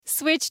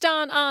Switched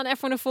on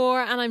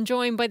F104, and I'm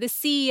joined by the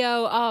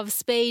CEO of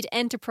SPADE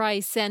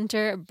Enterprise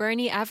Centre,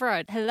 Bernie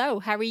Everard. Hello,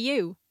 how are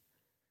you?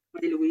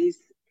 Hi Louise,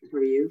 how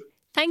are you?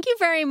 Thank you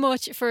very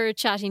much for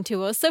chatting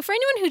to us. So for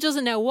anyone who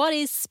doesn't know, what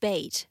is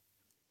SPADE?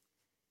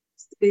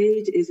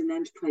 SPADE is an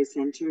enterprise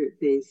centre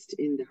based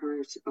in the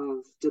heart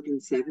of Dublin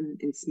 7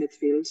 in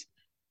Smithfield,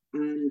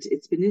 and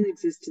it's been in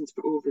existence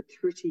for over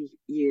 30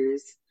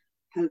 years,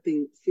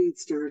 helping food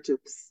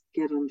startups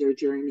get on their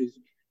journey.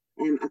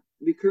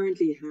 We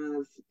currently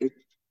have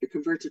a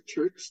converted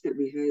church that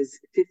we house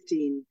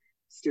 15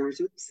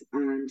 startups,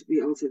 and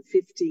we also have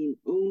 15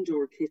 own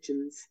door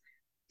kitchens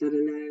that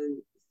allow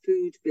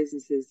food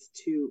businesses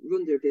to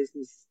run their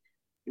business,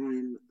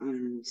 and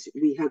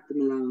we help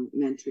them along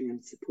mentoring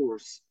and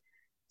support.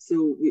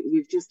 So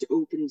we've just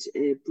opened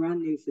a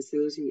brand new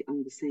facility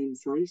on the same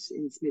site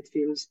in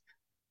Smithfield.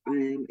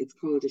 It's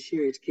called a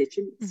shared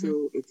kitchen. Mm-hmm.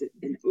 So it's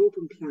an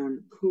open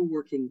plan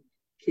co-working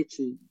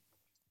kitchen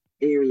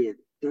area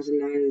that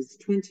allows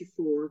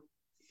 24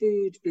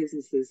 food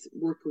businesses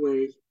work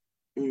away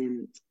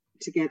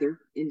together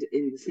in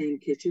the same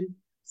kitchen.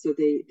 So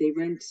they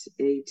rent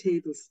a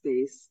table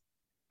space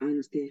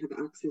and they have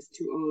access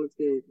to all of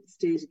the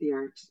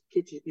state-of-the-art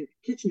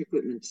kitchen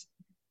equipment.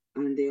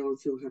 And they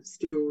also have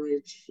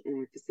storage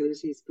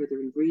facilities for their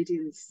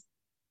ingredients.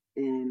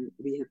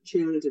 We have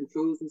chilled and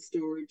frozen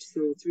storage.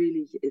 So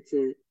it's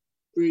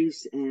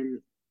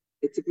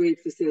a great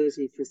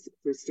facility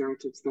for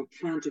startups that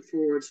can't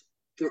afford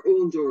their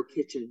own door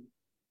kitchen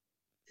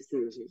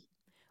facility.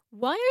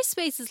 Why are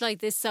spaces like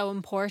this so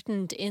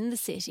important in the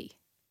city?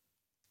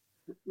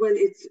 Well,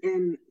 it's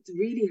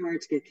really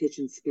hard to get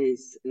kitchen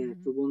space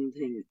for one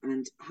thing,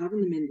 and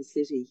having them in the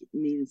city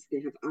means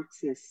they have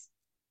access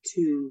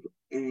to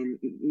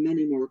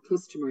many more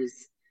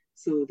customers,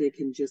 so they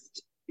can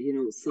just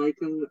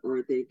cycle,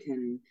 or they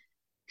can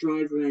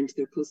drive around to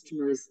their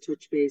customers,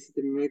 touch base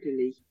with them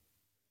regularly,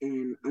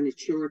 and it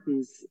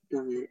shortens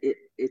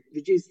it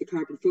reduces the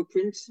carbon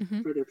footprint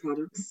for their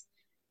products.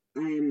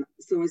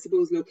 So I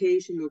suppose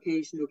location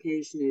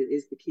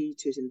is the key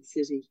to it in the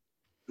city.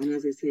 And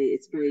as I say,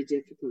 it's very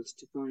difficult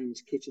to find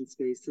kitchen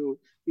space. So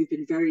we've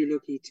been very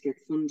lucky to get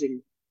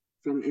funding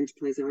from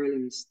Enterprise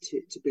Ireland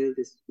to build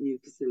this new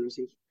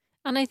facility.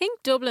 And I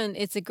think Dublin,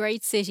 it's a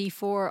great city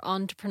for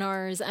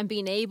entrepreneurs and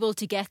being able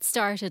to get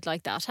started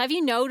like that. Have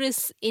you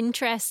noticed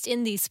interest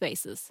in these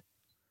spaces?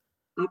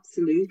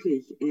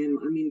 Absolutely.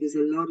 I mean, there's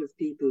a lot of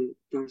people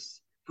that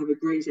have a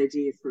great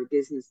idea for a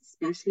business,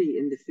 especially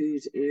in the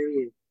food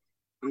area.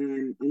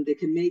 And they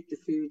can make the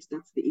food,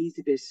 that's the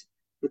easy bit,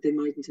 but they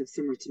mightn't have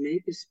somewhere to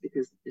make it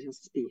because it has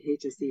to be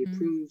HSE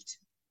approved.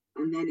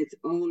 And then it's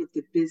all of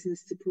the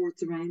business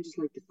supports around it,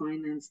 like the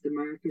finance, the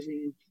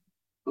marketing,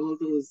 all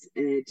those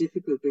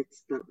difficult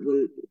bits that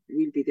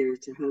we'll be there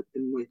to help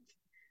them with.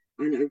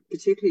 And I've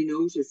particularly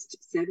noticed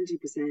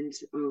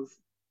 70% of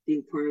the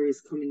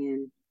inquiries coming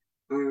in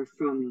are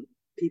from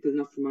people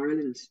not from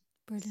Ireland.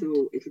 Brilliant.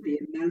 So it'll be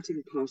a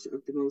melting pot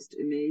of the most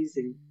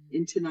amazing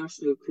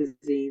international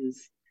cuisines.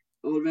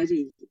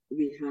 Already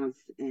we have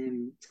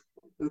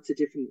lots of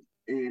different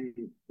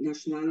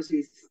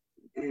nationalities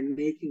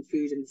making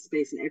food in the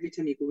space, and every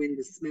time you go in,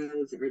 the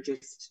smells are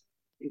just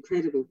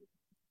incredible.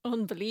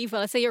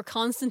 Unbelievable. I say you're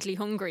constantly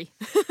hungry.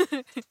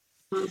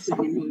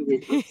 Constantly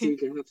hungry,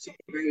 absolutely. I have to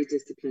be very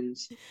disciplined.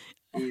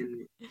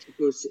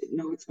 But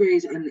no, it's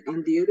great. And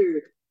the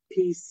other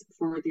piece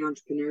for the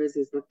entrepreneurs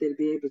is that they'll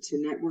be able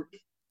to network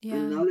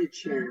and knowledge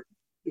share,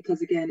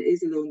 because again, it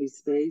is a lonely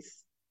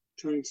space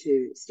trying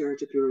to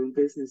start up your own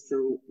business.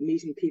 So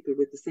meeting people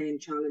with the same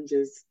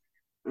challenges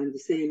and the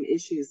same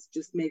issues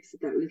just makes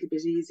it that little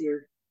bit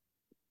easier.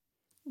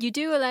 You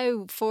do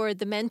allow for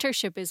the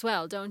mentorship as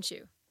well, don't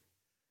you?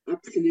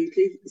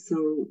 Absolutely.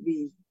 So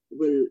we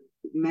will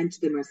mentor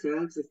them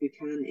ourselves if we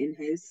can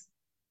in-house.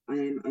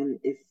 And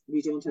if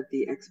we don't have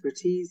the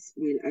expertise,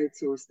 we'll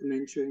outsource the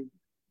mentoring.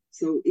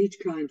 So each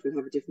client will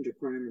have a different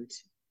requirement.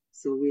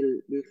 So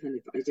we'll kind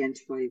of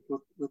identify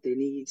what they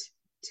need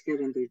to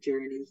get on their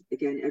journey.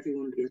 Again,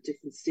 everyone will be at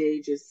different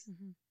stages.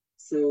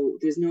 So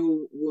there's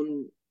no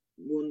one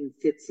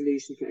fit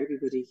solution for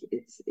everybody.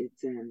 It's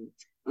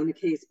on a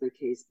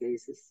case-by-case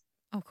basis.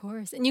 Of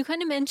course. And you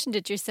kind of mentioned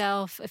it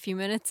yourself a few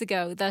minutes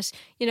ago that,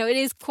 it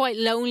is quite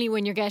lonely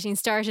when you're getting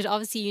started.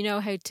 Obviously, you know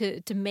how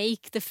to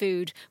make the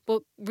food,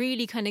 but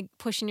really kind of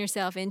pushing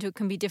yourself into it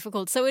can be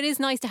difficult. So it is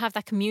nice to have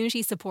that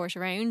community support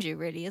around you,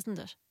 really, isn't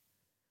it?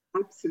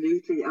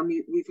 Absolutely. I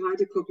mean, we've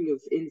had a couple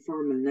of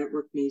informal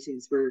network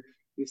meetings where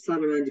we've sat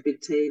around a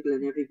big table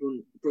and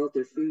everyone brought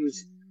their food.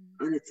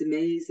 And it's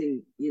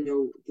amazing,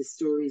 the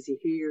stories you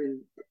hear,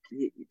 and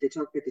they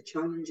talk about the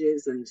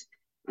challenges, and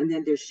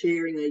then they're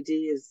sharing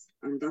ideas,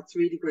 and that's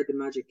really where the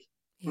magic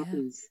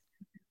happens.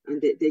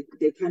 And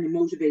they kind of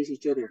motivate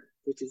each other,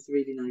 which is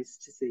really nice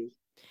to see.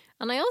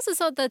 And I also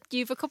saw that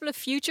you've a couple of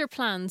future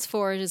plans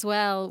for it as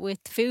well with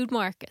food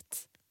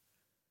markets.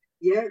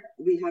 Yeah,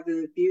 we have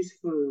a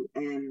beautiful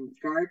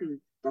garden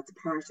that's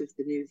part of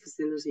the new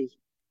facility.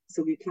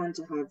 So we plan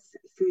to have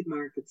food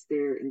markets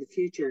there in the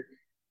future.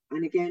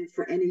 And again,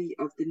 for any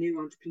of the new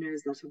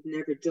entrepreneurs that have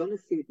never done a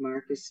food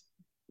market,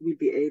 we'll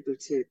be able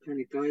to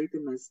kind of guide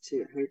them as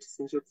to how to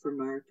set up for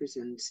market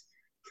and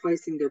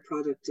pricing their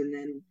product. And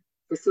then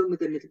for some of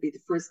them, it'll be the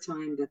first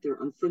time that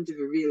they're in front of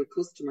a real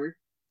customer.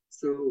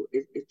 So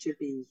it should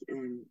be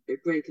a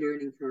great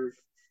learning curve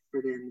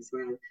for them as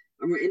well.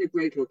 And we're in a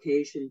great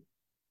location.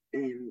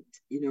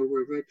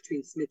 We're right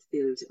between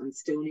Smithfield and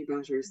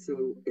Stoneybatter,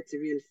 so it's a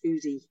real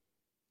foodie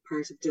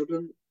part of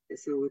Dublin.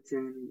 So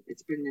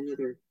it's bringing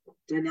another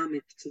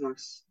dynamic to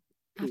that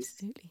piece.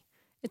 Absolutely.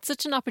 It's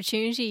such an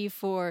opportunity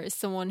for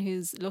someone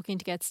who's looking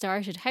to get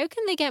started. How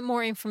can they get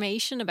more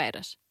information about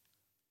it?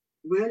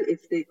 Well,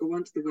 if they go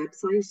onto the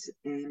website,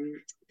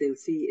 they'll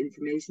see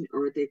information,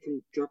 or they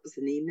can drop us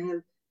an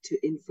email to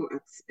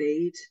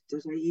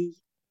info@spade.ie,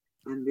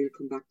 and we'll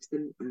come back to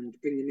them and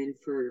bring them in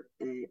for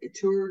a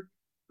tour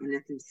and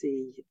let them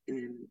see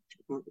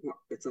what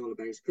it's all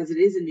about. Because it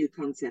is a new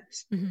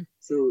concept. Mm-hmm.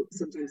 So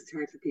sometimes it's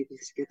hard for people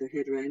to get their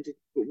head around it.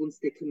 But once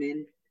they come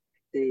in,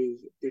 they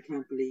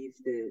can't believe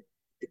the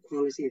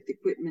quality of the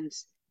equipment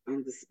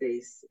and the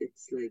space.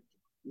 It's like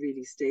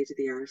really state of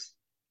the art.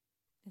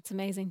 It's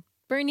amazing.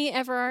 Bernie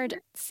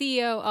Everard,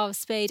 CEO of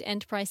SPADE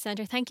Enterprise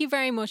Centre, thank you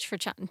very much for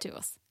chatting to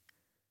us.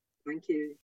 Thank you.